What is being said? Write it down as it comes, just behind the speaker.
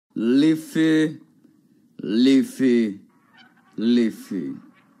Leafy, Leafy, Leafy.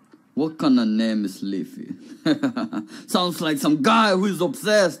 What kind of name is Leafy? Sounds like some guy who is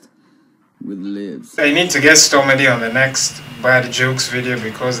obsessed with leaves. I need to get Stomedy on the next bad jokes video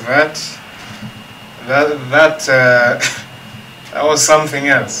because that was something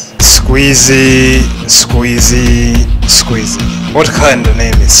else. Squeezy, squeezy, squeezy. What kind of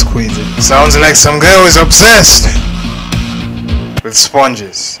name is Squeezy? Sounds like some guy who is obsessed with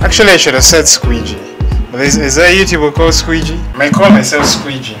sponges. Actually, I should have said Squeegee. But is there a YouTuber called Squeegee? I might call myself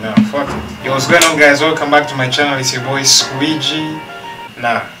Squeegee now. Fuck it. Yo, what's going on, guys? Welcome back to my channel. It's your boy Squeegee.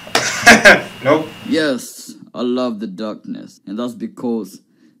 Nah. Nope. Yes, I love the darkness. And that's because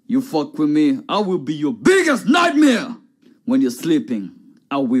you fuck with me, I will be your biggest nightmare. When you're sleeping,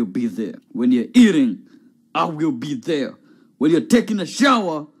 I will be there. When you're eating, I will be there. When you're taking a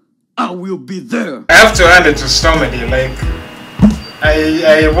shower, I will be there. I have to hand it to Stomedy. Like,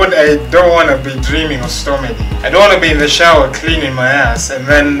 I don't want to be dreaming of Stomedy. I don't want to be in the shower cleaning my ass, and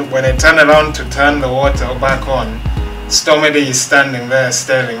then when I turn around to turn the water back on, Stomedy is standing there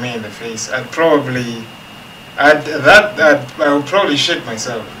staring me in the face. I would probably shit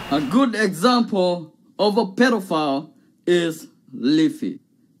myself. A good example of a pedophile is Leafy.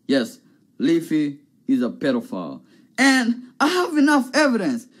 Yes, Leafy is a pedophile. And I have enough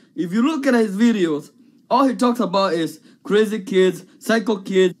evidence. If you look at his videos, all he talks about is crazy kids, psycho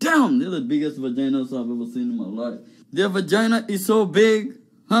kids. Damn, they're the biggest vaginas I've ever seen in my life. Their vagina is so big,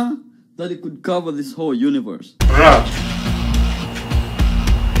 that it could cover this whole universe. Bruh.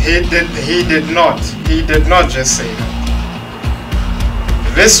 He did not just say that.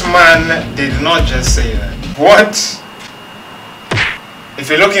 This man did not just say that. What? If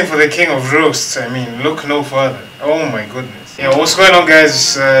you're looking for the king of roasts, I mean, look no further. Oh my goodness. Yeah, what's going on,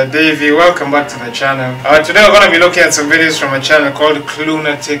 guys? Davy, welcome back to the channel. Today we're going to be looking at some videos from a channel called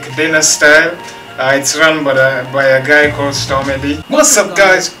Lunatic Dinner Style. It's run by a guy called Stomedy. What's up,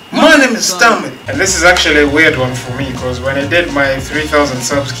 guys? My name is Stomedy. And this is actually a weird one for me, because when I did my 3000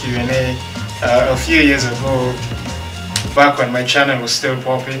 subs Q&A a few years ago, back when my channel was still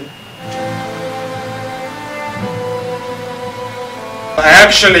popping, I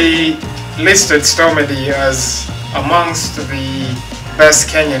actually listed Stomedy as amongst the best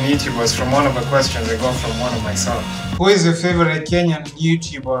Kenyan YouTubers from one of the questions I got from one of my subs. Who is your favorite Kenyan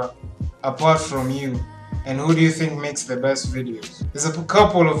YouTuber apart from you? And who do you think makes the best videos? There's a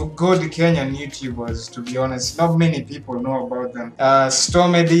couple of good Kenyan YouTubers, to be honest. Not many people know about them.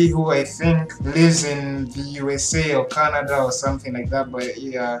 Stomedy, who I think lives in the USA or Canada or something like that, but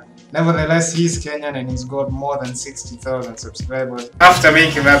yeah, nevertheless, he's Kenyan and he's got more than 60,000 subscribers. After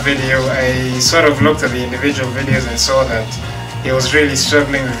making that video, I sort of looked at the individual videos and saw that he was really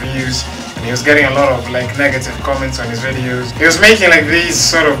struggling with views. He was getting a lot of like negative comments on his videos. He was making like these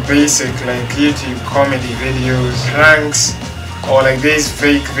sort of basic like YouTube comedy videos, pranks, or like these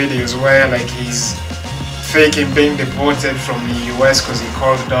fake videos where like he's faking being deported from the US because he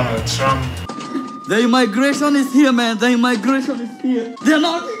called Donald Trump. The immigration is here, man. The immigration is here. They're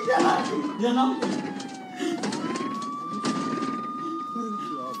not.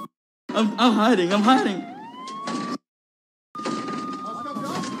 I'm hiding.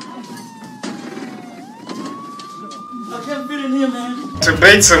 I can't fit in here, man. To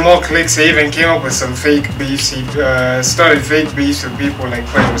bait some more clicks, he even came up with some fake beefs. He started fake beefs with people like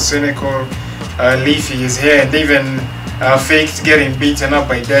Quite Cynical, Leafy is here, and even faked getting beaten up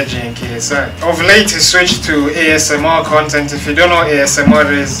by Deji and KSI. Of late, he switched to ASMR content. If you don't know what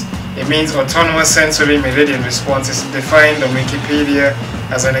ASMR is, it means Autonomous Sensory Meridian Response. It's defined on Wikipedia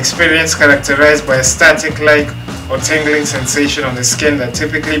as an experience characterized by a static-like or tingling sensation on the skin that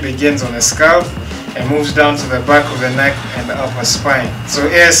typically begins on the scalp and moves down to the back of the neck and the upper spine. So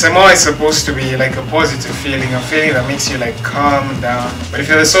ASMR is supposed to be like a positive feeling, a feeling that makes you like calm down. But if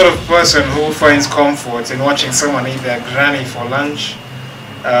you're the sort of person who finds comfort in watching someone eat their granny for lunch,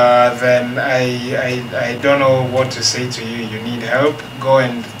 then I don't know what to say to you. You need help. Go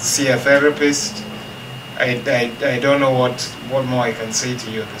and see a therapist. I don't know what more I can say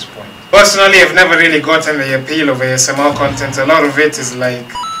to you at this point. Personally, I've never really gotten the appeal of ASMR content. A lot of it is like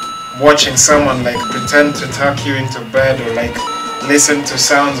watching someone like pretend to tuck you into bed, or like listen to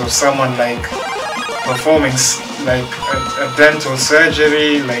sounds of someone like performing like a dental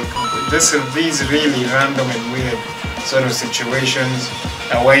surgery, like these really random and weird sort of situations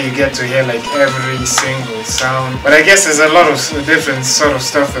where you get to hear like every single sound. But I guess there's a lot of different sort of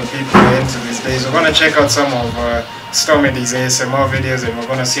stuff that people are into these days. We're gonna check out some of Stomedy's ASMR videos and we're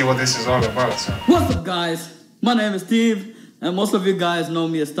gonna see what this is all about. So. What's up, guys? My name is Steve, and most of you guys know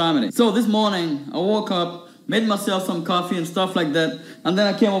me as Stomedy. So this morning, I woke up made myself some coffee and stuff like that, and then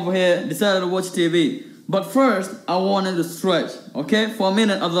I came over here, decided to watch TV. But first, I wanted to stretch, okay? For a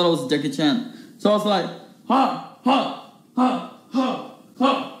minute, I thought it was Jackie Chan. So I was like, ha, ha, ha, ha, ha,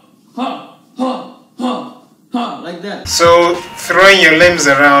 ha, ha, ha, ha, like that. So, throwing your limbs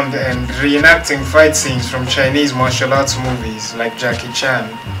around and reenacting fight scenes from Chinese martial arts movies like Jackie Chan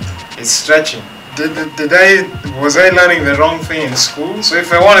is stretching. Was I learning the wrong thing in school? So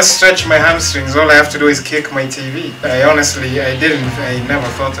if I want to stretch my hamstrings, all I have to do is kick my TV. I never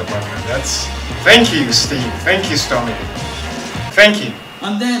thought about that. Thank you, Steve. Thank you, Stomedy. Thank you.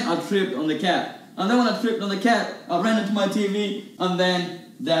 And then I tripped on the cat. And then when I tripped on the cat, I ran into my TV, and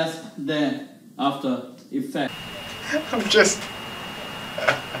then that's the after effect. I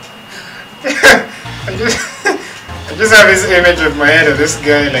just have this image of my head of this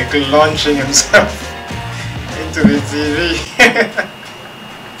guy like launching himself into the TV.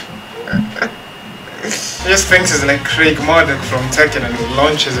 He just thinks it's like Craig Murdoch from Tekken and he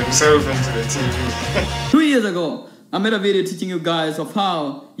launches himself into the TV. 2 years ago, I made a video teaching you guys of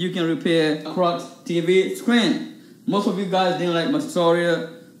how you can repair a cracked TV screen. Most of you guys didn't like my tutorial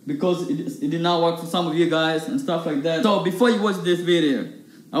because it did not work for some of you guys and stuff like that. So before you watch this video,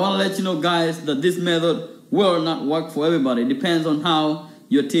 I want to let you know guys that this method will not work for everybody. It depends on how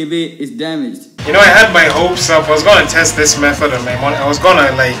your TV is damaged. You know, I had my hopes up. I was going to test this method on my monitor. I was going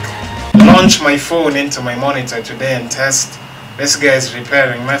to like launch my phone into my monitor today and test this guy's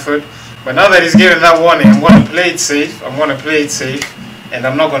repairing method. But now that he's given that warning, I'm going to play it safe. And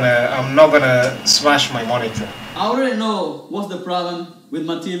I'm not gonna smash my monitor. I already know what's the problem with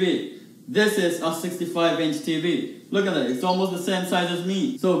my TV. This is a 65-inch TV. Look at that, it's almost the same size as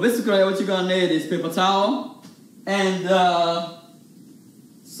me. So basically what you're gonna need is paper towel and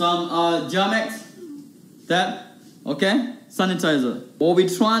some Jamex, that, okay? Sanitizer. What we're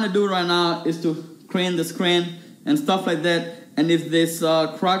trying to do right now is to clean the screen and stuff like that. And if there's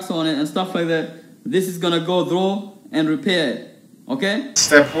cracks on it and stuff like that, this is gonna go through and repair it, okay?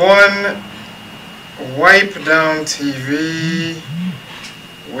 Step 1, wipe down TV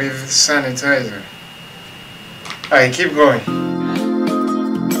with sanitizer. Alright, keep going.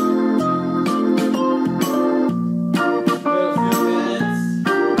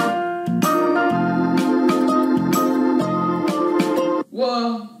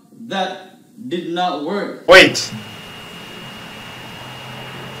 Well, that did not work. Wait.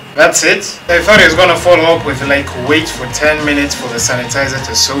 That's it? I thought he was gonna follow up with like wait for 10 minutes for the sanitizer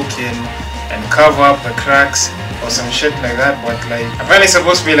to soak in and cover up the cracks or some shit like that, but like apparently it's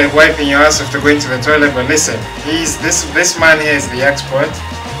supposed to be like wiping your ass after going to the toilet. But listen, this man here is the expert,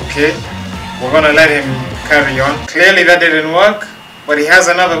 okay? We're gonna let him carry on. Clearly that didn't work, but he has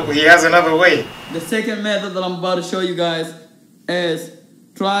another way. The second method that I'm about to show you guys is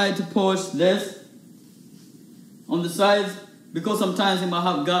try to push this on the sides, because sometimes it might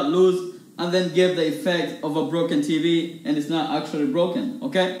have got loose and then give the effect of a broken TV and it's not actually broken,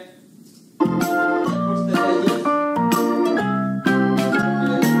 okay? Push the edges.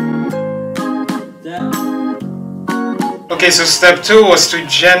 Okay, so step 2 was to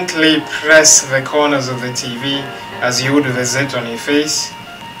gently press the corners of the TV as you would with a zit on your face.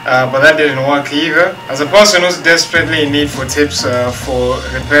 But that didn't work either. As a person who's desperately in need for tips for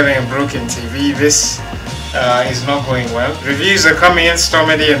repairing a broken TV, this is not going well. Reviews are coming in,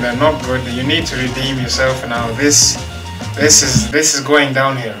 Stomedy, and they're not good. You need to redeem yourself now. This is going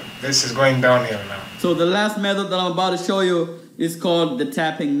downhill. This is going downhill now. So the last method that I'm about to show you is called the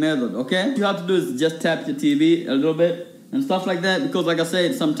tapping method, okay? What you have to do is just tap your TV a little bit and stuff like that, because like I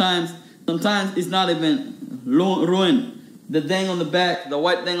said, sometimes it's not even ruined. The thing on the back, the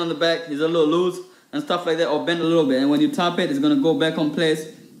white thing on the back is a little loose and stuff like that, or bent a little bit, and when you tap it, it's gonna go back on place,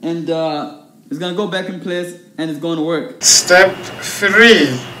 and it's gonna go back in place and it's going to work. Step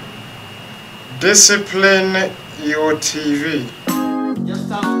 3, discipline your TV. Just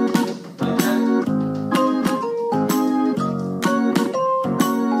tap like that.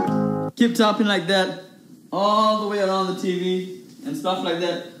 Keep tapping like that all the way around the TV and stuff like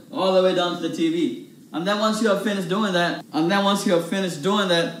that, all the way down to the TV. And then once you have finished doing that,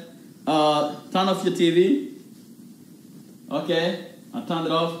 turn off your TV. Okay, I turned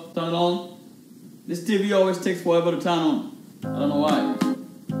it off, turn it on. This TV always takes forever to turn on. I don't know why. It's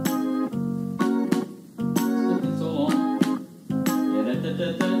taking so long. Yeah, is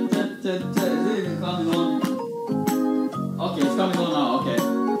it even coming on? Okay, it's coming on now, okay.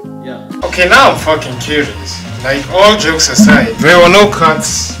 Yeah. Okay, now I'm fucking curious. Like, all jokes aside, there were no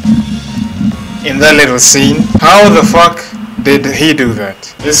cuts in that little scene. How the fuck did he do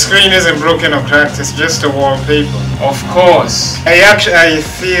that? The screen isn't broken or cracked, it's just a wallpaper. Of course. I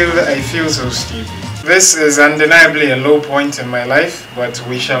feel so stupid. This is undeniably a low point in my life, but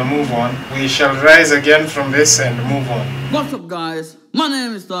we shall move on. We shall rise again from this and move on. What's up, guys? My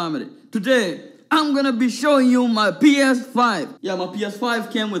name is Stomedy. Today, I'm gonna be showing you my PS5. Yeah, my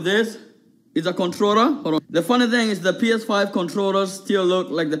PS5 came with this. It's a controller. Hold on. The funny thing is the PS5 controllers still look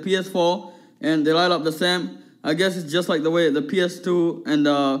like the PS4 and they light up the same. I guess it's just like the way the PS2 and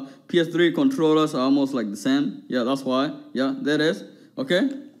the PS3 controllers are almost like the same. Yeah, that's why. Yeah, there it is. Okay.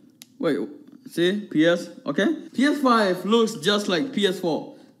 Wait, see? PS, okay? PS5 looks just like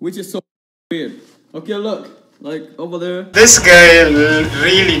PS4, which is so weird. Okay, look. Like over there. This guy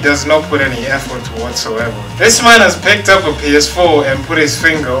really does not put any effort whatsoever. This man has picked up a PS4 and put his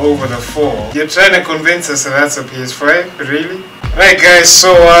finger over the 4. You're trying to convince us that that's a PS5? Really? Right guys,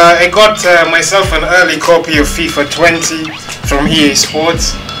 so I got myself an early copy of FIFA 20 from EA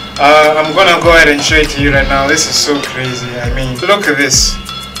Sports. I'm gonna go ahead and show it to you right now. This is so crazy. I mean, look at this.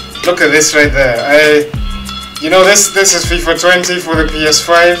 Look at this right there. You know, this is FIFA 20 for the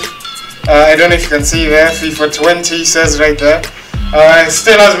PS5. I don't know if you can see there, FIFA 20 says right there. It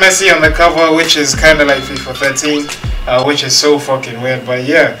still has Messi on the cover, which is kind of like FIFA 13, which is so fucking weird, but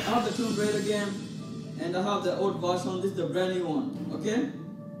yeah. I have the Tomb Raider game, and I have the old version. This is the brand new one, okay?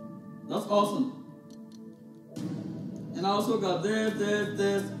 That's awesome. And I also got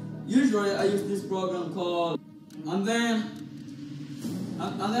this. Usually I use this program called, and then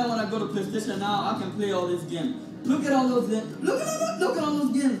when I go to PlayStation now, I can play all these games. Look at all those games. Look at all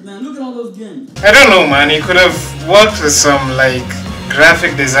those games, man. Look at all those games. I don't know, man. You could have worked with some like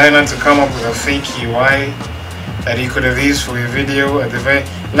graphic designer to come up with a fake UI that you could have used for your video at the very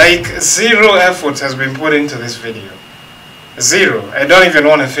like zero effort has been put into this video. Zero. I don't even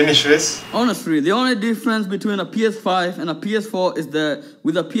want to finish this. Honestly, the only difference between a PS5 and a PS4 is that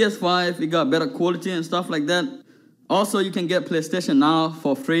with a PS5 you got better quality and stuff like that. Also, you can get PlayStation Now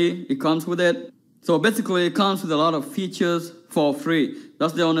for free. It comes with it. So basically, it comes with a lot of features for free.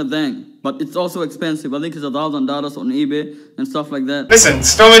 That's the only thing. But it's also expensive. I think it's $1,000 on eBay and stuff like that. Listen,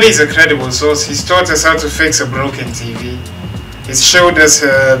 Stomedy is a credible source. He's taught us how to fix a broken TV. He's showed us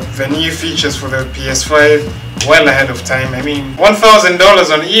the new features for the PS5 well ahead of time. I mean,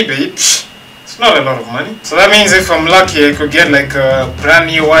 $1,000 on eBay, it's not a lot of money. So that means if I'm lucky, I could get like a brand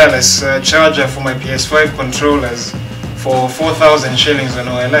new wireless charger for my PS5 controllers for 4,000 shillings on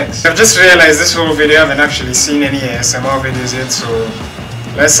OLX. I've just realized this whole video I haven't actually seen any ASMR videos yet, so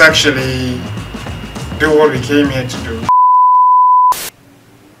let's actually do what we came here to do.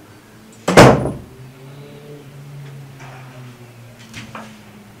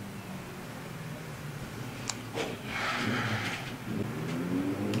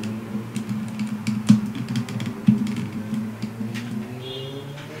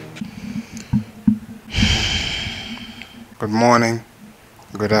 Good morning,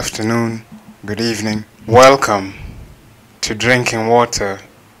 good afternoon, good evening. Welcome to Drinking Water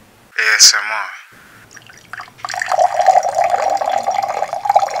ASMR.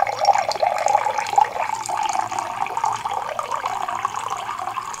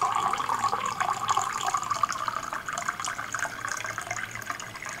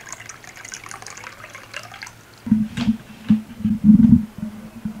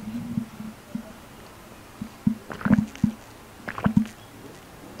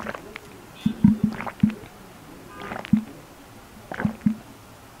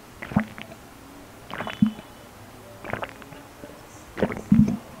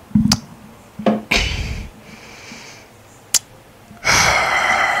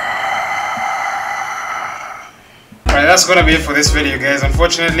 That's gonna be it for this video, guys.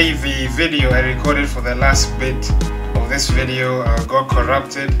 Unfortunately, the video I recorded for the last bit of this video got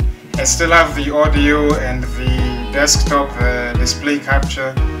corrupted. I still have the audio and the desktop display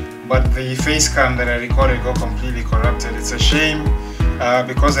capture, but the face cam that I recorded got completely corrupted. It's a shame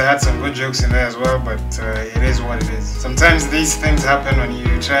because I had some good jokes in there as well, but it is what it is. Sometimes these things happen when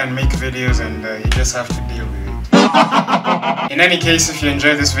you try and make videos and you just have to deal with it. In any case, if you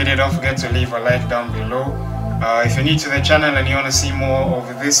enjoyed this video, don't forget to leave a like down below. If you're new to the channel and you want to see more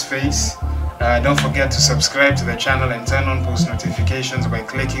of this face, don't forget to subscribe to the channel and turn on post notifications by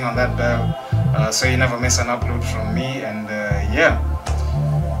clicking on that bell so you never miss an upload from me. And yeah,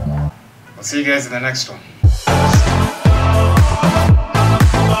 I'll see you guys in the next one.